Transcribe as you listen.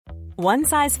One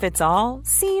size fits all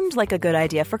seemed like a good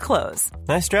idea for clothes.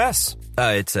 Nice dress.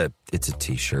 It's a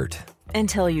t-shirt.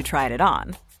 Until you tried it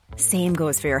on. Same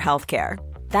goes for your healthcare.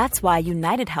 That's why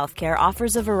United Healthcare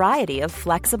offers a variety of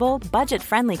flexible,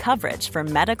 budget-friendly coverage for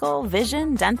medical,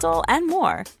 vision, dental, and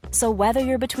more. So whether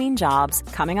you're between jobs,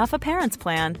 coming off a parent's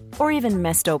plan, or even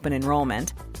missed open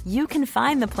enrollment, you can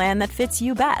find the plan that fits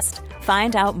you best.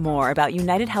 Find out more about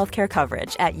United Healthcare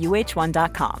coverage at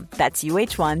uh1.com. That's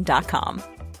uh1.com.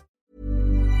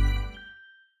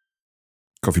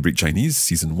 Coffee Break Chinese,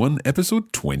 Season 1,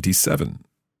 Episode 27.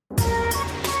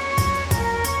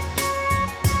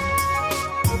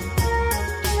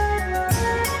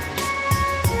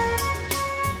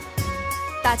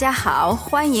 大家好，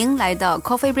欢迎来到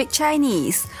Coffee Break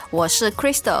Chinese， 我是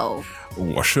Crystal，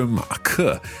 我是马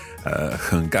克，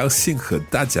很高兴和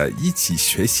大家一起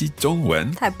学习中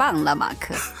文。太棒了，马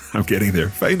克。I'm getting there.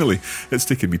 Finally. It's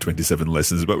taken me 27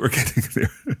 lessons, but we're getting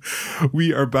there.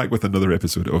 We are back with another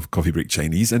episode of Coffee Break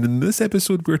Chinese, and in this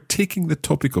episode, we're taking the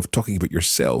topic of talking about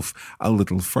yourself a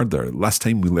little further. Last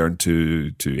time, we learned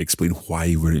to explain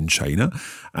why we're in China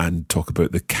and talk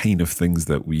about the kind of things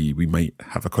that we might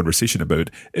have a conversation about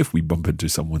if we bump into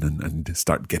someone and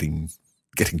start getting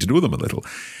to know them a little.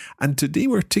 And today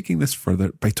we're taking this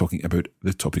further by talking about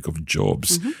the topic of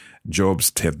jobs. Mm-hmm. Jobs,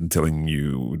 telling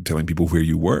people where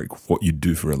you work, what you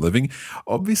do for a living.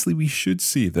 Obviously, we should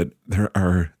say that there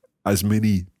are as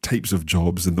many types of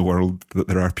jobs in the world that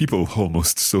there are people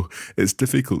almost. So it's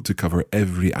difficult to cover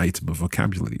every item of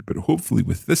vocabulary. But hopefully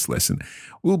with this lesson,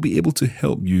 we'll be able to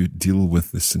help you deal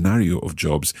with the scenario of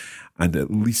jobs and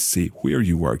at least say where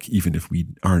you work, even if we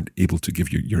aren't able to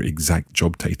give you your exact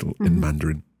job title in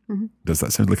Mandarin. Mm-hmm. Does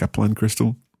that sound like a plan,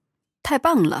 Crystal? 太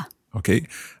棒了。 Okay,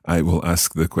 I will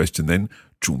ask the question then.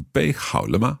 准备好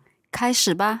了吗？开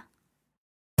始吧。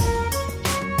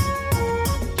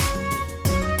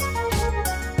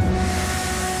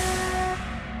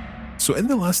So in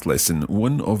the last lesson,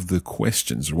 one of the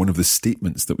questions or one of the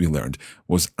statements that we learned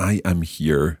was I am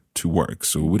here to work.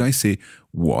 So would I say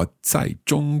我在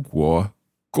中国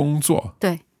工作?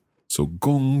 对。 So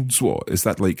工作, is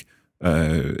that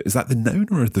is that the noun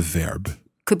or the verb?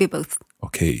 Could be both.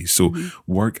 Okay, so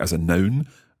work as a noun,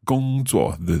 工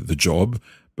作, the job,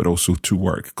 but also to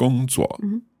work, 工作.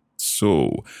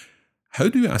 So how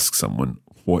do you ask someone,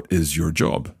 what is your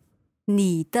job?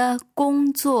 你的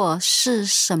工作是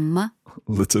什么?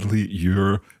 Literally,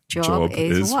 your job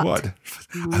is what?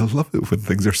 I love it when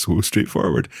things are so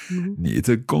straightforward. 你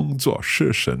的工作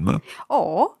是什么?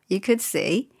 Or you could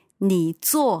say, 你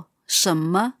做什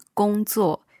么工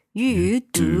作? You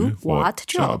do what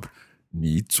job?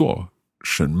 你做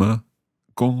什么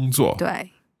工作?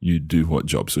 对。 You do what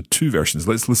job? So two versions.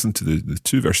 Let's listen to the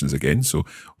two versions again. So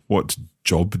what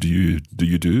job do you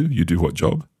do? You do what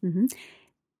job?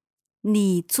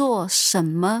 你做什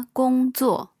么工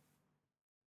作?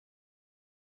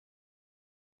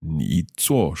 你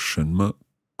做什么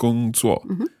工作?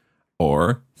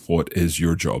 Or what is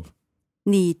your job?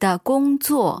 你的工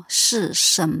作是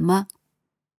什么?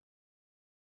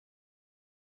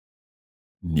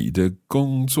 你的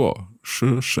工作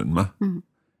是什么?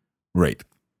 Right.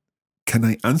 Can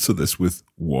I answer this with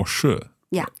我是?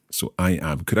 Yeah. So I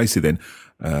am. Could I say then,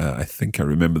 I think I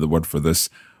remember the word for this,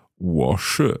 我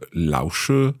是老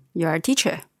师. You're a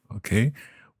teacher. Okay.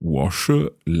 我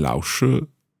是老师.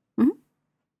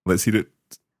 Let's hear it.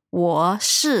 我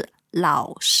是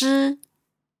老师.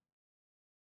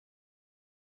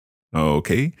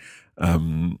 Okay.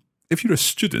 If you're a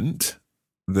student,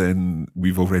 then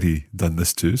we've already done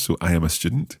this too. So I am a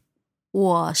student.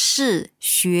 我是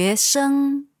学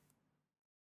生.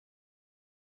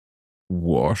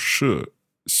 我是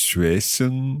学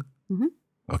生.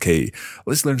 Okay,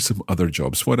 let's learn some other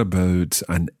jobs. What about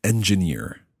an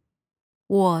engineer?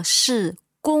 我是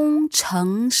工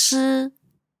程师.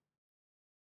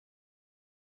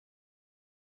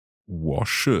 我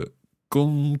是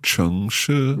工程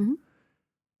师.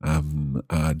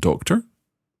 A doctor?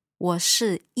 我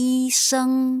是医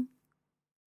生.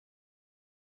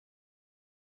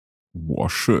 我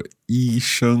是医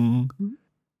生.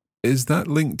 Is that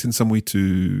linked in some way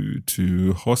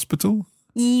to hospital?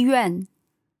 医院.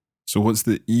 So what's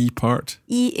the E part?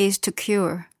 E is to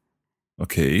cure.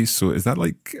 Okay, so is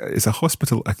a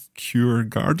hospital a cure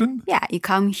garden? Yeah, you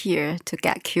come here to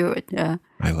get cured.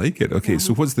 I like it. Okay,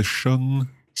 so what's the 生?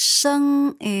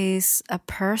 生 is a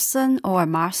person or a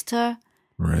master.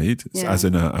 Right, Yeah. as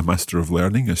in a master of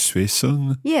learning, a 学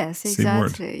生. Yes, Same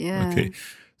word. exactly. Yeah. Okay,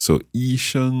 so 医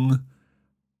生,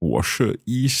我是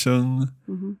医生.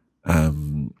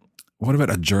 What about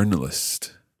a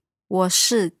journalist? 我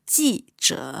是记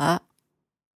者.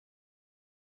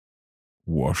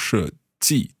我是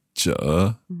记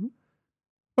者.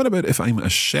 What about if I'm a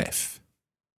chef?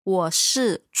 我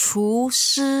是厨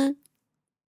师。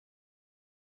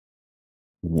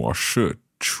我是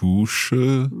厨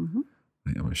师.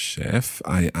 I am a chef.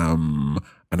 I am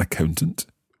an accountant.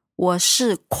 我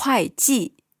是会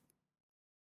计。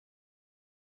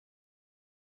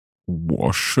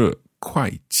我是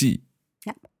会计.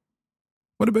 Yep.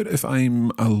 What about if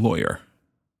I'm a lawyer?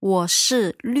 我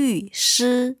是律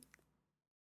师。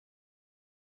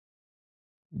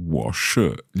我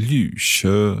是律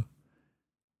师.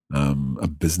 A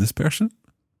business person?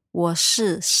 我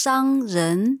是商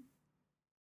人。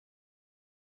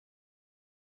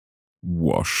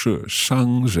我是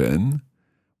商人.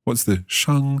 What's the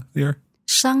商 there?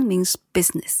 商 means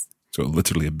business. So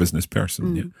literally a business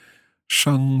person. Yeah.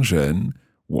 商人.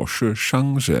 我是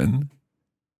商人.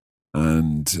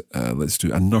 And let's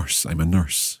do a nurse. I'm a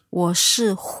nurse. 我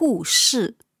是护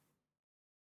士。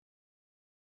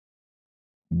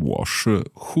我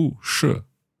是护士.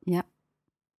 Yep.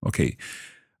 Okay.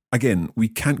 Again, we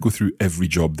can't go through every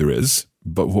job there is,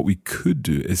 but what we could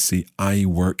do is say, I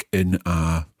work in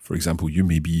a, for example, you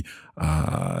may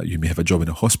have a job in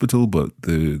a hospital, but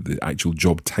the actual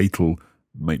job title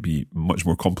might be much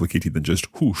more complicated than just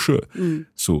护士.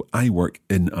 So I work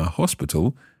in a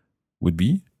hospital would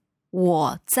be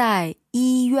我在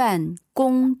医院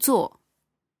工作。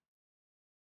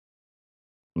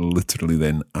literally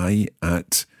then I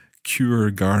at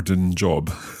Cure Garden job.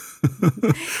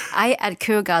 I at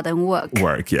Cure Garden work.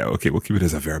 Work, yeah, okay, we'll keep it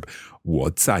as a verb. 我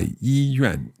在医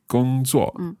院工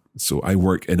作. So I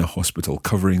work in a hospital,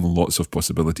 covering lots of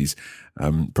possibilities.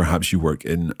 Perhaps you work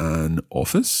in an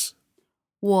office?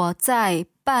 我在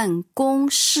办公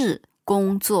室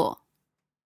工作。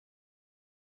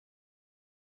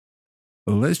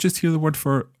Let's just hear the word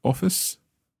for office.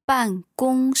 办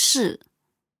公室。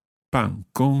办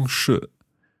公室.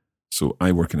 So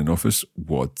I work in an office.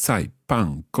 我在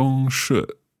办公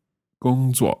室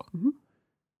工作.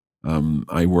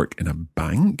 I work in a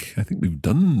bank. I think we've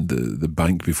done the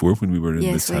bank before when we were in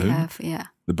Yes, the town. we have, yeah.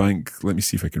 The bank, let me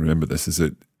see if I can remember this. Is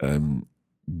it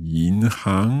银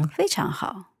行? 非常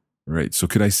好。 Right. So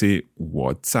could I say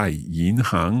我在银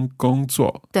行工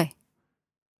作? 对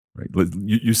Right.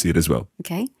 You say it as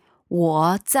well.，OK。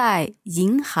我在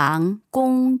银行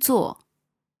工作。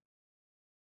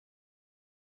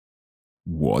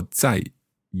我在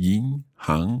银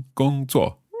行工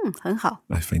作. 很好。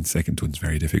 I find second tones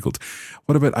very difficult.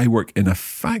 What about I work in a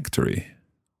factory?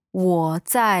 我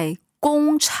在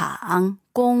工厂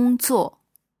工作。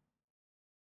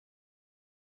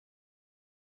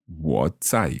我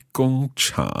在工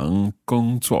厂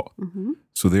工作.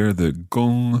 So they're the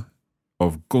工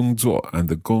of 工作 and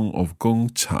the 工 of 工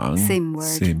厂. Same word.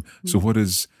 Same. So what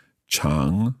is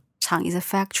厂? 厂 is a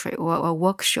factory or a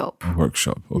workshop. A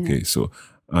workshop. Okay, so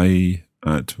I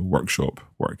at workshop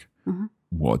work.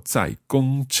 我在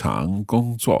工厂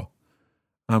工作.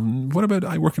 What about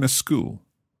I work in a school?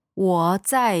 我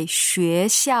在学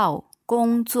校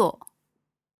工作。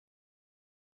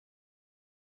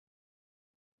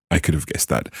I could have guessed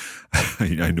that.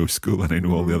 I know school and I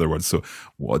know all the other ones. So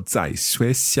我在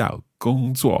学校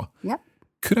工作. Yep.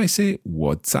 Could I say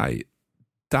我在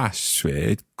大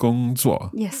学工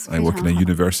作? Yes, I work in a 非常好。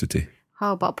 university.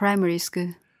 How about primary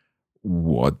school?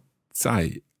 我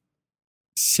在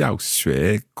小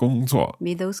学工作.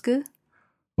 Middle school?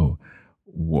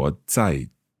 我在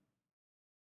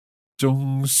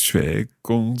中学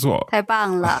工作. 太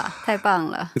棒了，太棒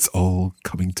了。 It's all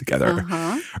coming together.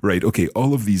 Uh-huh. Right, okay,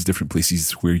 all of these different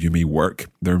places where you may work,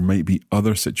 there might be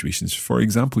other situations. For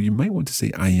example, you might want to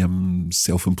say, I am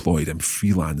self-employed, I'm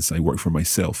freelance, I work for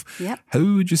myself. Yep. How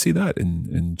would you say that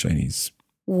in Chinese?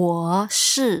 我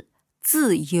是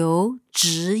自由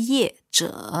职业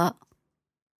者。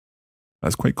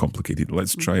 That's quite complicated.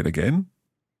 Let's try it again.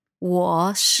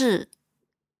 我是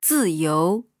自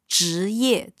由职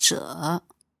业者。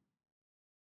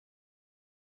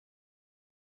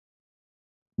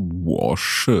我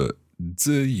是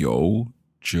自由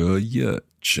职业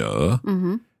者.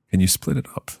 Can you split it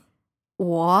up?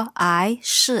 我 I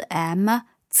是 am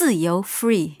自由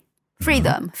free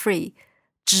freedom free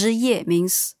职业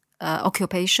means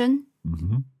occupation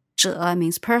者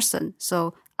means person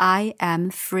so I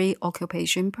am free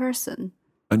occupation person.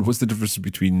 And what's the difference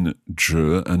between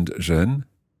者 and 人?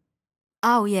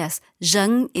 Oh yes,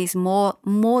 人 is more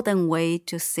modern way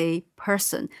to say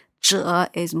person. 者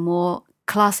is more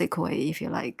classic way if you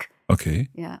like. Okay.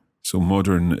 Yeah. So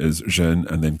modern is 人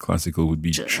and then classical would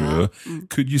be 者.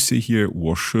 Could you say here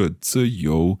我是自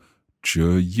由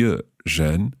职业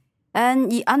人?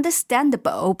 And it's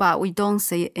understandable, but we don't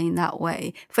say it in that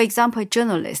way. For example,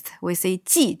 journalist, we say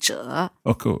记者.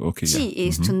 Okay, yeah. 记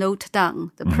is to note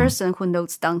down, the person who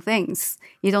notes down things.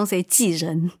 You don't say 记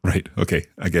人. Right, okay,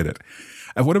 I get it.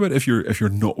 And what about if you're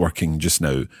not working just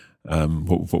now?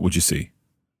 What would you say?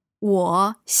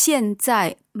 我现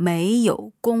在没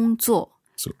有工作.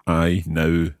 So I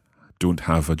now don't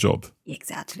have a job.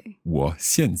 Exactly. 我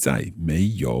现在没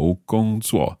有工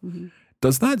作.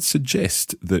 Does that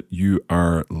suggest that you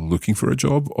are looking for a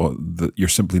job or that you're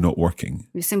simply not working?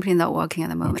 You're simply not working at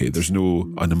the moment. Okay, there's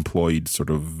no unemployed sort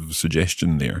of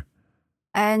suggestion there.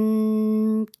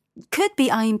 And could be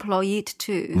unemployed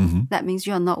too. That means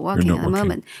you're not working You're not at the working.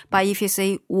 moment. But if you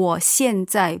say 我现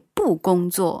在不工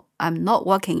作, I'm not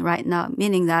working right now,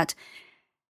 meaning that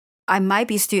I might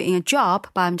be still in a job,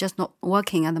 but I'm just not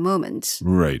working at the moment.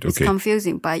 Right, It's okay.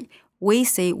 confusing, but we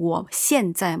say 我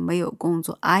现在没有工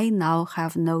作. I now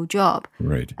have no job.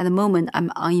 Right. At the moment, I'm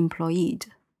unemployed.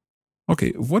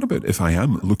 Okay, what about if I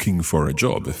am looking for a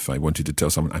job? If I wanted to tell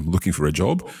someone I'm looking for a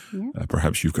job,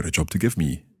 perhaps you've got a job to give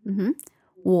me.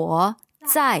 我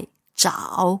在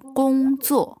找工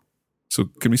作. So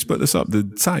can we split this up? The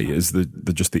在 is the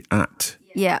just the at.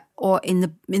 Yeah, or in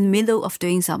the middle of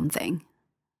doing something.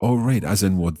 Oh, right, as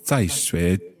in 我在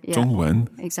学中文.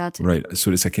 Exactly. Right,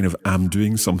 so it's a kind of I'm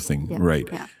doing something. Yeah, Right.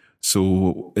 yeah.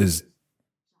 So is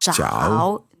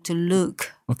找 to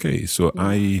look. okay, so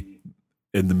I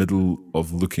in the middle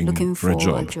of looking for a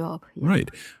job. Yeah. Right.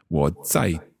 我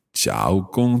在找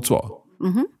工作.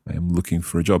 I am looking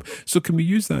for a job. So can we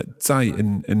use that 在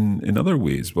in other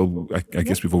ways? Well, I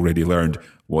guess we've already learned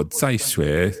我在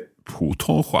学普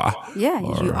通话. Yeah,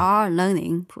 you are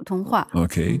learning 普通话.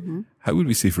 Okay. How would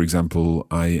we say, for example,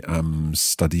 I am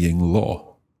studying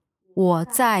law? 我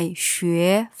在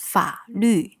学法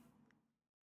律.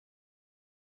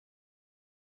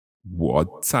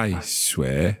 我在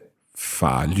学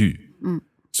法律.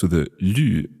 So the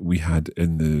律 we had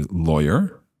in the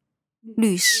lawyer,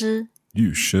 律师.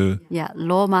 律师, Yeah,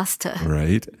 law master.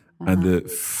 right? And the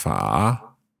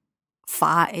法,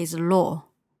 法 is law.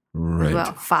 right?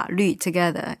 Well, 法律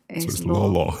together So is it's law.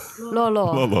 law.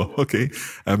 Law. Okay.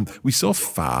 We saw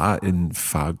法 in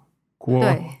法国.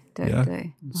 对, Yeah.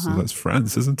 对. So that's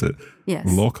France, isn't it? Yes.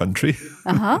 Law country.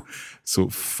 Uh-huh. So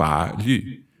法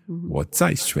律. 我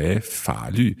在学法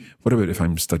律. What about if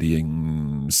I'm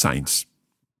studying science?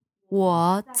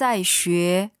 我在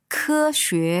学科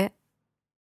学.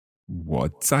 我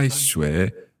在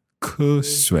学科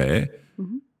学.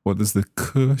 What is the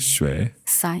科学?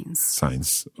 Science.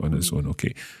 Science on its own,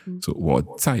 okay. So 我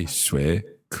在学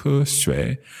科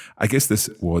学. I guess this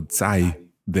我在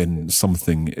then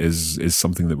something is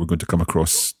something that we're going to come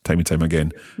across time and time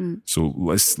again. So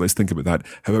let's think about that.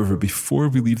 However, before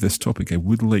we leave this topic, I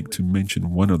would like to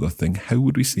mention one other thing. How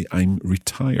would we say I'm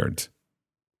retired?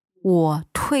 我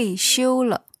退休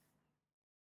了.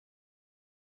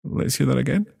 Let's hear that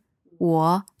again.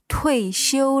 我退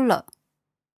休了.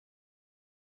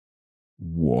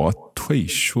 我退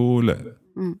休了.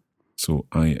 So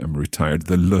I am retired.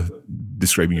 The L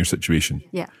describing your situation.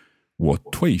 Yeah. 我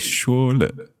退休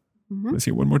了. Let's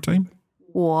hear it one more time.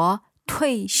 我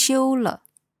退休了.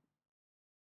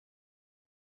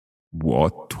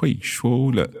 我退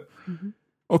休了.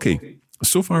 Okay,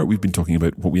 so far we've been talking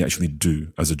about what we actually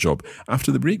do as a job.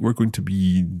 After the break, we're going to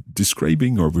be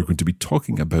describing or we're going to be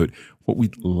talking about what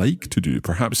we'd like to do.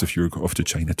 Perhaps if you're off to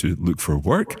China to look for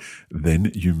work,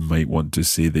 then you might want to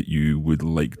say that you would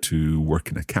like to work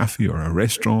in a cafe or a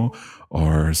restaurant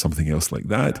or something else like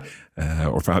that.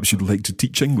 Or perhaps you'd like to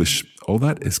teach English. All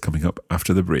that is coming up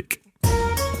after the break.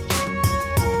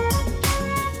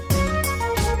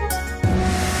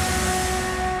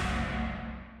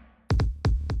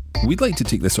 We'd like to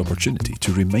take this opportunity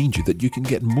to remind you that you can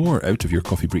get more out of your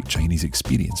Coffee Break Chinese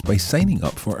experience by signing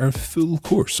up for our full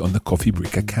course on the Coffee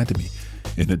Break Academy.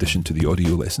 In addition to the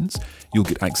audio lessons, you'll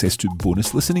get access to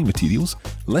bonus listening materials,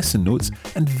 lesson notes,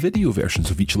 and video versions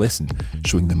of each lesson,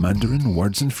 showing the Mandarin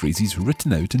words and phrases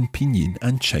written out in Pinyin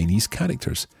and Chinese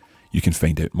characters. You can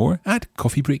find out more at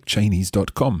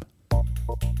coffeebreakchinese.com.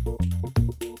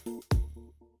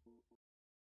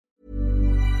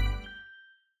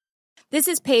 This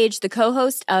is Paige, the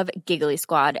co-host of Giggly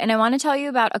Squad, and I want to tell you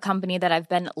about a company that I've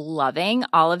been loving,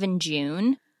 Olive &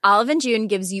 June. Olive & June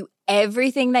gives you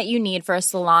everything that you need for a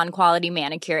salon-quality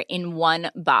manicure in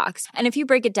one box. And if you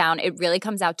break it down, it really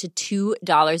comes out to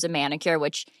 $2 a manicure,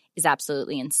 which is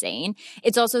absolutely insane.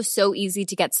 It's also so easy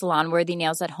to get salon-worthy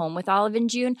nails at home with Olive &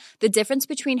 June. The difference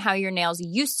between how your nails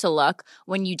used to look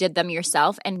when you did them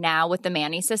yourself and now with the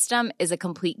Mani system is a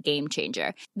complete game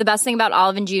changer. The best thing about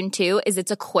Olive & June, too, is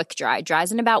it's a quick dry.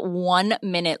 Dries in about 1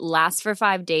 minute, lasts for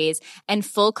 5 days, and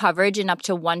full coverage in up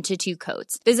to 1 to 2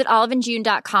 coats. Visit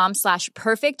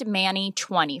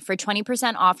oliveandjune.com/perfectmani20 for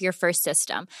 20% off your first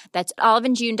system. That's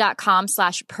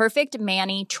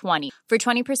oliveandjune.com/perfectmani20 for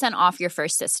 20% off your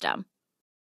first system.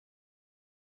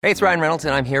 Hey, it's Ryan Reynolds,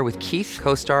 and I'm here with Keith,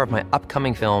 co-star of my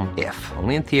upcoming film, If,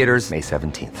 only in theaters May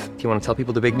 17th. Do you want to tell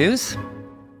people the big news?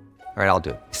 All right, I'll do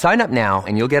it. Sign up now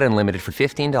and you'll get unlimited for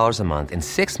 $15 a month and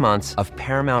 6 months of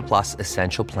Paramount Plus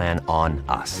Essential Plan on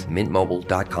us.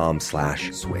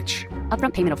 MintMobile.com/switch.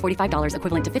 Upfront payment of $45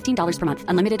 equivalent to $15 per month.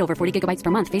 Unlimited over 40 gigabytes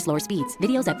per month. Face lower speeds.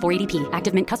 Videos at 480p.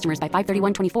 Active Mint customers by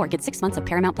 531.24 get 6 months of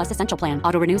Paramount Plus Essential Plan.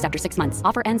 Auto renews after 6 months.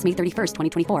 Offer ends May 31st,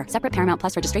 2024. Separate Paramount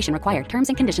Plus registration required. Terms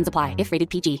and conditions apply if rated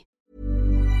PG.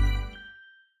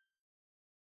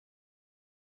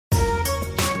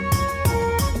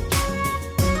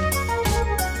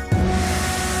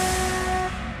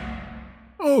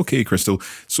 Okay, Crystal.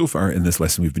 So far in this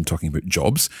lesson, we've been talking about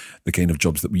jobs, the kind of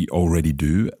jobs that we already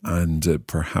do, and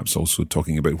perhaps also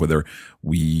talking about whether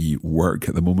we work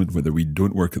at the moment, whether we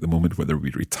don't work at the moment, whether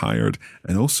we're retired.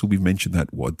 And also we've mentioned that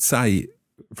我在,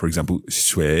 for example,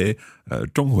 学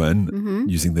中文,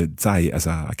 using the 在 as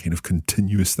a kind of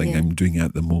continuous thing I'm doing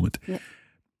at the moment. Yeah.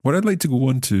 What I'd like to go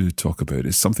on to talk about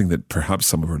is something that perhaps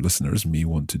some of our listeners may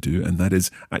want to do, and that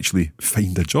is actually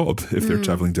find a job if they're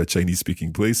traveling to a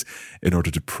Chinese-speaking place in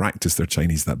order to practice their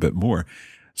Chinese that bit more.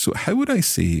 So how would I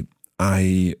say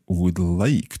I would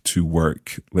like to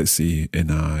work, let's say, in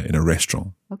a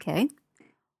restaurant? Okay.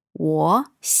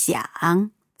 我想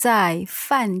在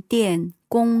饭店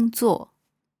工作.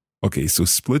 Okay, so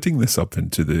splitting this up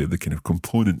into the kind of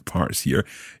component parts here,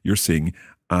 you're saying,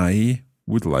 I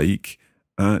would like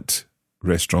at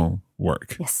restaurant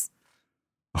work. Yes.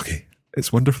 Okay,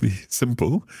 it's wonderfully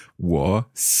simple.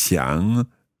 我想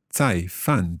在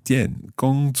饭店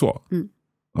工作.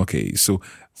 Okay, so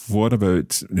what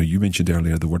about, you mentioned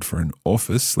earlier the word for an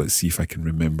office. Let's see if I can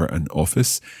remember an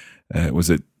office. Was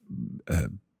it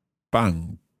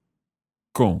办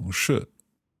公室?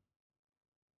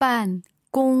 办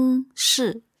公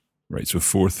室. Right, so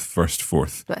first,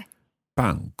 fourth. 对.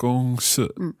 办公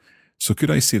室. So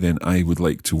could I say then, I would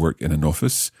like to work in an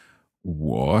office?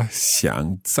 我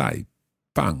想在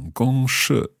办公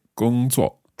室工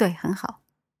作. 对，很好.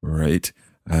 Right.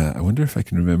 I wonder if I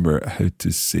can remember how to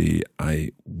say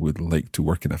I would like to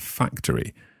work in a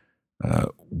factory.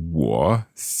 我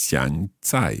想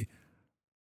在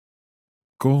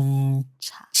工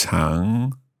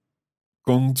厂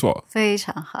工作. 非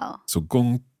常好. So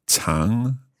工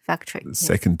厂, Factory.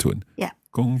 second tone. Yeah.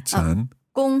 工厂.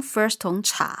 工 first tone,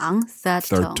 厂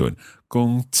third tone.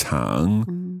 工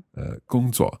厂工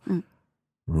作.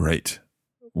 Right.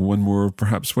 One more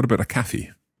perhaps. What about a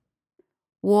cafe?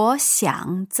 我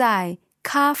想在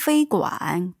咖啡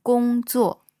馆工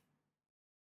作.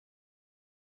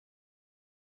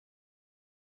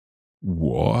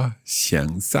 我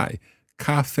想在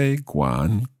咖啡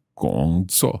馆工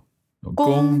作.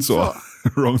 工作.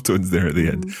 Wrong tones there at the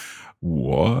end.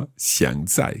 我想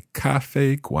在咖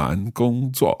啡馆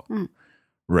工作.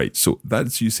 Right, so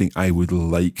that's you saying I would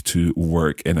like to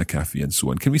work in a cafe and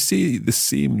so on. Can we say use the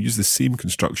same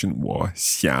construction, 我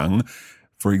想,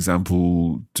 for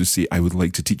example, to say I would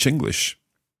like to teach English?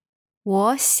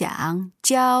 我想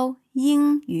教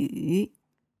英语.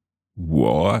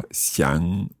 我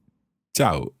想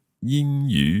教英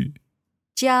语.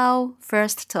 教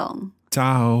first tone.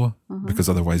 教, because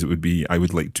otherwise it would be I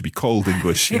would like to be called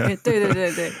English. Yeah? 对对对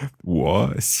对.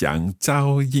 我想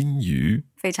教英语.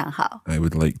 非常好. I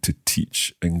would like to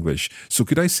teach English. So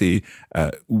could I say,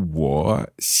 我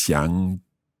想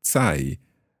在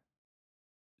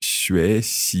学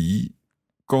习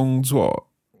工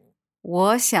作.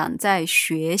 我想在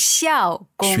学校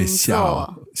工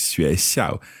作. 学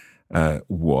校.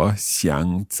 我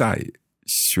想在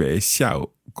学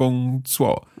校工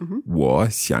作. 我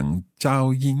想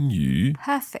教英语.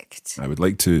 Perfect. I would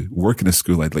like to work in a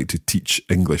school. I'd like to teach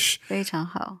English. 非常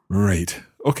好. Right.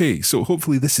 Okay, so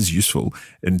hopefully this is useful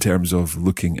in terms of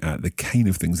looking at the kind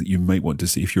of things that you might want to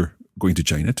say if you're going to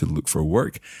China to look for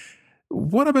work.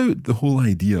 What about the whole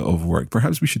idea of work?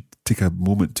 Perhaps we should take a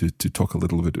moment to talk a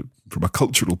little bit from a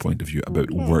cultural point of view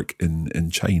about work in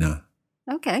China.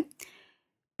 Okay.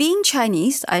 Being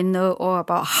Chinese, I know all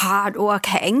about hard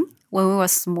working. When we were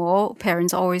small,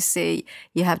 parents always say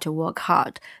you have to work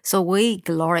hard. So we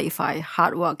glorify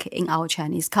hard work in our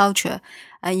Chinese culture.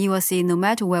 And you will see no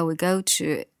matter where we go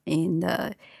to, in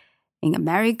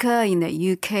America, in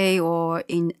the UK, or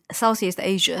in Southeast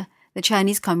Asia, the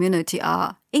Chinese community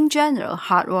are, in general,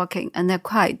 hardworking and they're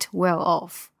quite well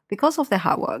off because of their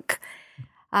hard work.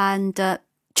 And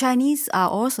Chinese are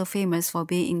also famous for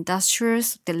being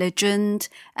industrious, diligent,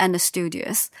 and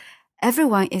studious.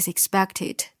 Everyone is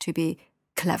expected to be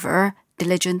clever,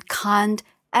 diligent, kind,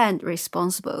 and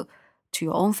responsible to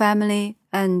your own family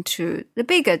and to the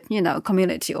bigger,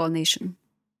 community or nation.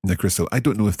 Now, Crystal, I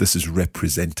don't know if this is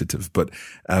representative, but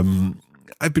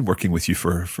I've been working with you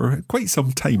for quite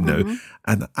some time now,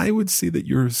 and I would say that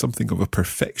you're something of a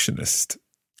perfectionist.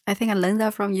 I think I learned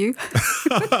that from you.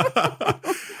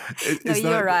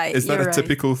 You're right. Is that you're a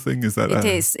typical thing? Is that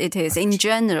It is. In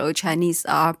general, Chinese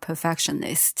are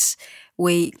perfectionists.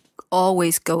 We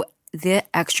always go the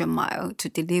extra mile to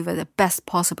deliver the best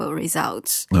possible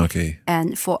results. Okay.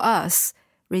 And for us,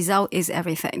 result is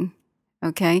everything.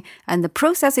 Okay. And the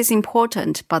process is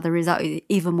important, but the result is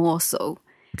even more so.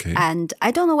 Okay. And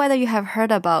I don't know whether you have heard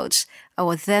about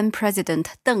our then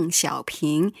president Deng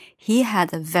Xiaoping. He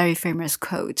had a very famous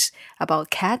quote about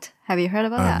cat. Have you heard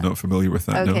about that? I'm not familiar with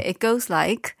that. Okay, No. It goes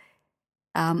like,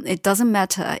 it doesn't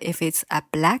matter if it's a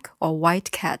black or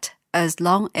white cat, as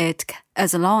long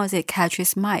as it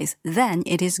catches mice, then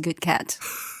it is a good cat.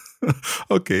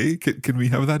 Okay, can we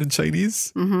have that in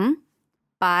Chinese?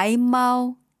 白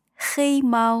猫、黑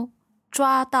猫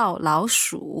抓到老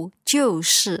鼠就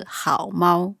是好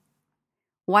猫。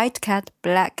White cat,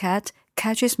 black cat,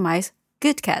 catches mice,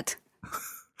 good cat.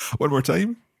 One more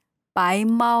time. 白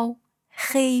猫、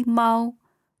黑猫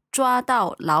抓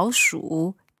到老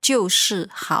鼠就是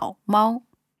好猫。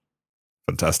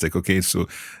 Fantastic. Okay, so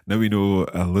now we know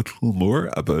a little more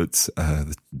about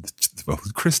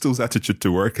Crystal's attitude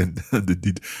to work and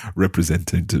indeed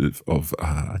representative of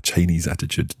a Chinese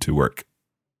attitude to work.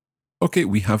 Okay,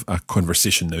 we have a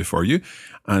conversation now for you.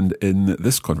 And in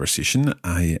this conversation,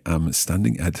 I am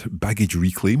standing at baggage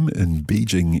reclaim in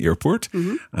Beijing Airport.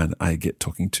 And I get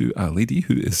talking to a lady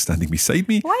who is standing beside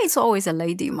me. Why it's always a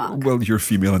lady, Mark? Well, you're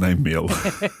female and I'm male.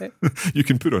 You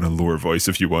can put on a lower voice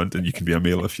if you want, and you can be a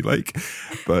male if you like.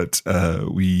 But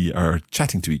we are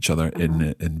chatting to each other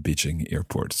in Beijing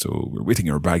Airport. So we're waiting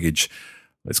our baggage.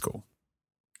 Let's go.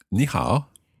 你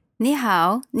好。你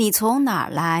好，你从哪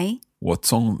儿来？我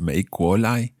从美国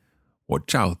来，我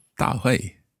叫大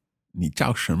卫，你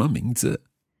叫什么名字？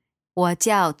我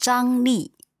叫张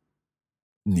丽。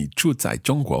你住在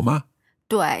中国吗？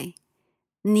对，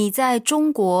你在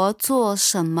中国做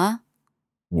什么？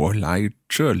我来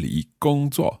这里工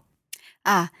作。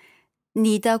啊，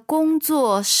你的工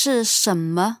作是什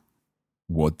么？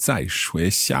我在学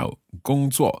校工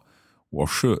作，我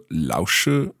是老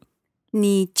师。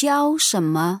你教什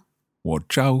么？我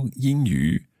教英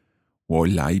语。我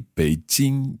来北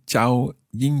京教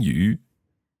英语。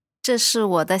这是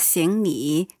我的行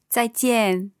李，再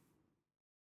见。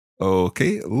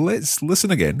 Okay, let's listen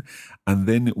again, and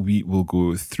then we will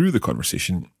go through the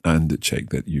conversation and check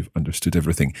that you've understood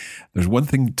everything. There's one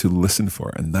thing to listen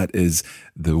for, and that is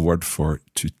the word for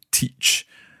to teach,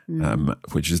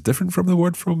 which is different from the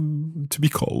word from to be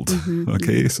called.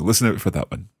 Okay, so listen out for that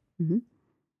one.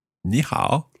 你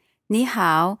好。你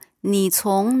好，你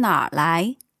从哪儿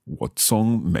来？我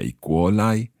从美国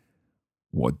来，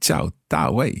我叫大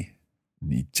卫，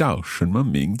你叫什么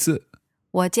名字？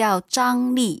我叫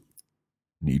张丽。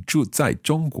你住在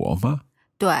中国吗？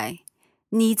对，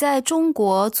你在中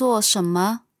国做什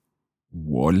么？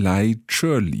我来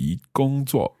这里工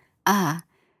作。啊，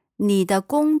你的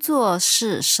工作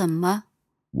是什么？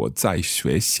我在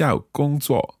学校工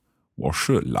作，我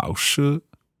是老师。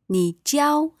你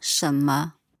教什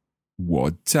么？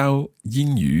我教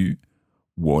英语。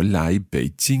我来北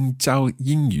京教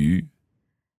英语。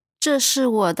这是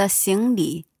我的行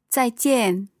李，再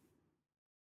见。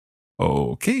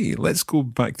 Okay, let's go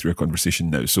back through a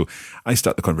conversation now. So I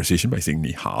start the conversation by saying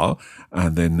你好,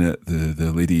 and then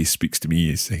the lady speaks to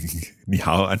me saying 你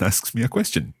好 and asks me a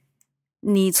question.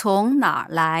 你从哪儿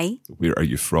来？ Where are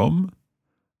you from?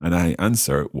 And I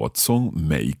answer 我从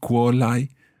美国来。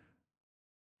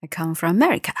 I come from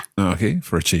America. Okay,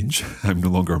 for a change. I'm no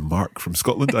longer Mark from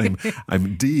Scotland.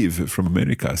 I'm Dave from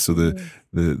America. So the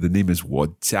name is 我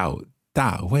叫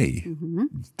大卫.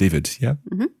 David, yeah?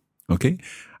 Okay.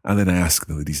 And then I ask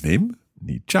the lady's name.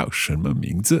 你叫什么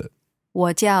名字？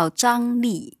我叫张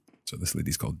丽。 So this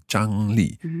lady's called Zhang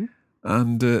Li.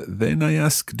 And then I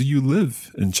ask, do you live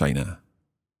in China?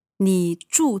 你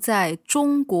住在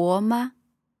中国吗？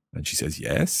 And she says,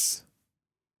 yes.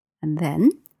 And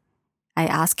then I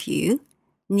ask you,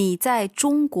 你在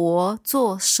中国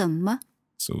做什么？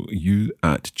 So you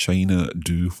at China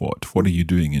do what? What are you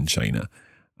doing in China?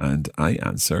 And I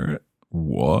answer,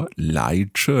 我来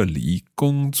这里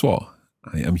工作.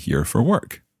 I am here for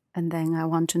work. And then I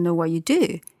want to know what you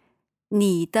do.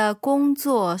 你的工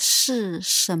作是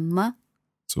什么?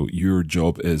 So your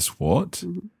job is what?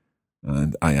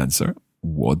 And I answer,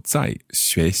 我在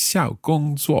学校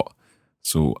工作.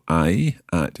 So I,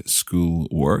 at school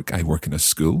work, I work in a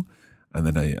school. And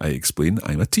then I explain,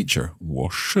 I'm a teacher. 我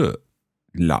是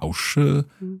老师.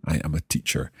 I am a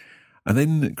teacher. And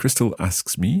then Crystal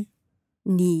asks me,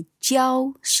 你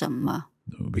教什么?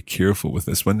 Be careful with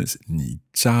this one. It's 你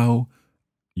教.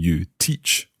 You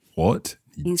teach what?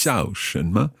 你教什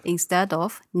么? Instead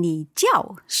of 你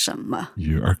叫什么?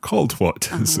 You are called what?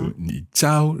 So 你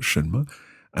教什么?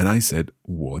 And I said,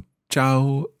 我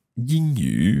教英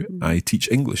语. I teach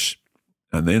English.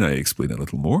 And then I explain a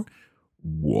little more.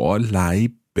 我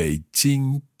来北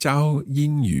京教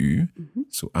英语.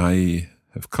 So I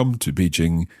have come to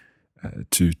Beijing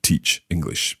to teach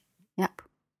English. Yep.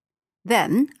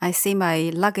 Then I see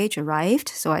my luggage arrived,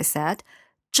 so I said,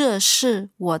 这是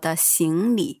我的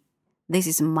行李. This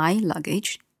is my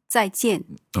luggage. 再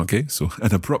见. Okay, so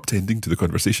an abrupt ending to the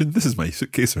conversation. This is my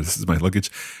suitcase or this is my luggage.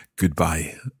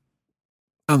 Goodbye.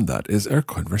 And that is our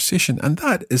conversation. And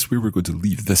that is where we're going to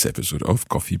leave this episode of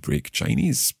Coffee Break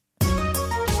Chinese.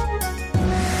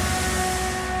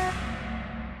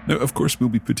 Now, of course, we'll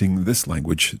be putting this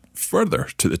language further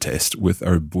to the test with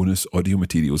our bonus audio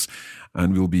materials,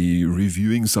 and we'll be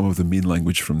reviewing some of the main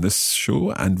language from this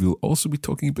show, and we'll also be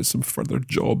talking about some further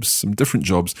jobs, some different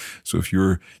jobs. So if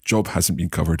your job hasn't been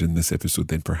covered in this episode,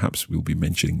 then perhaps we'll be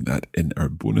mentioning that in our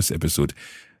bonus episode.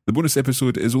 The bonus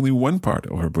episode is only one part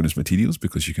of our bonus materials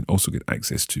because you can also get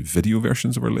access to video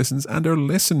versions of our lessons and our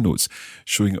lesson notes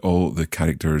showing all the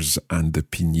characters and the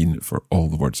pinyin for all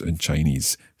the words in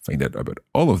Chinese. Find out about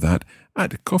all of that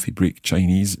at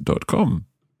coffeebreakchinese.com.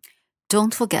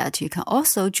 Don't forget, you can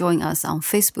also join us on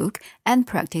Facebook and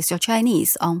practice your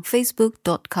Chinese on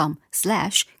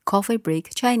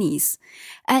facebook.com/coffeebreakchinese.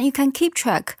 And you can keep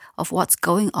track of what's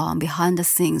going on behind the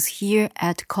scenes here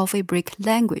at Coffee Break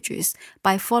Languages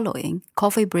by following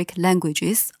Coffee Break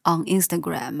Languages on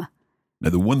Instagram. Now,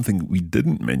 the one thing we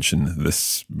didn't mention in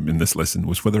this lesson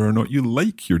was whether or not you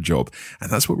like your job.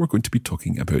 And that's what we're going to be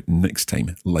talking about next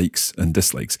time. Likes and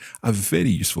dislikes. A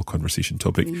very useful conversation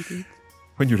topic. Indeed.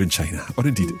 When you're in China or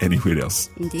indeed anywhere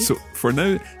else. Indeed. So for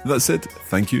now, that's it.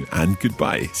 Thank you and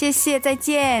goodbye. 谢谢，再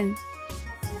见。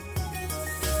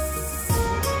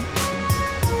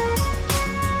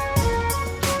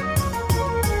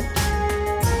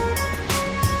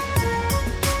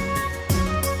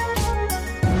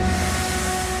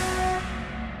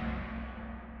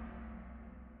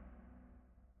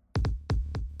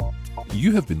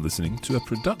You have been listening to a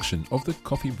production of the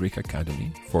Coffee Break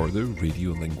Academy for the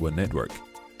Radiolingua Network.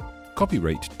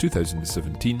 Copyright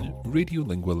 2017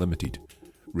 Radiolingua Limited.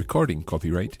 Recording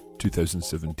copyright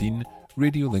 2017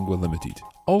 Radiolingua Limited.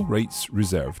 All rights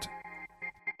reserved.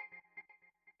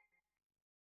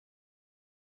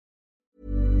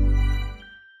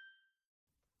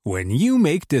 When you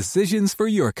make decisions for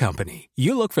your company,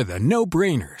 you look for the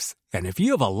no-brainers. And if you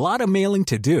have a lot of mailing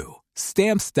to do,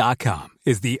 Stamps.com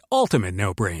is the ultimate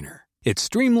no-brainer. It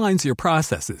streamlines your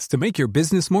processes to make your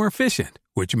business more efficient,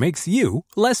 which makes you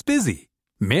less busy.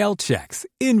 Mail checks,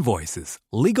 invoices,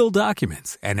 legal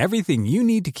documents, and everything you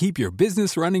need to keep your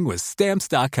business running with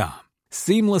Stamps.com.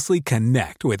 Seamlessly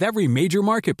connect with every major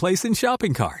marketplace and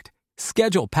shopping cart.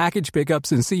 Schedule package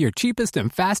pickups and see your cheapest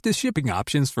and fastest shipping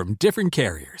options from different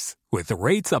carriers, with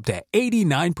rates up to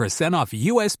 89% off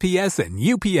USPS and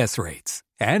UPS rates.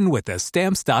 And with the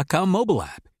Stamps.com mobile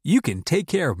app, you can take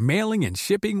care of mailing and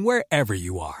shipping wherever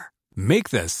you are. Make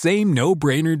the same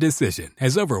no-brainer decision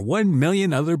as over 1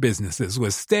 million other businesses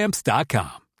with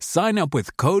Stamps.com. Sign up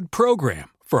with code PROGRAM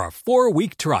for a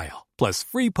 4-week trial, plus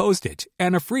free postage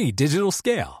and a free digital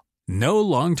scale. No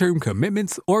long-term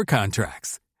commitments or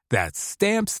contracts. That's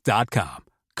Stamps.com.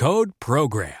 Code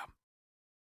PROGRAM.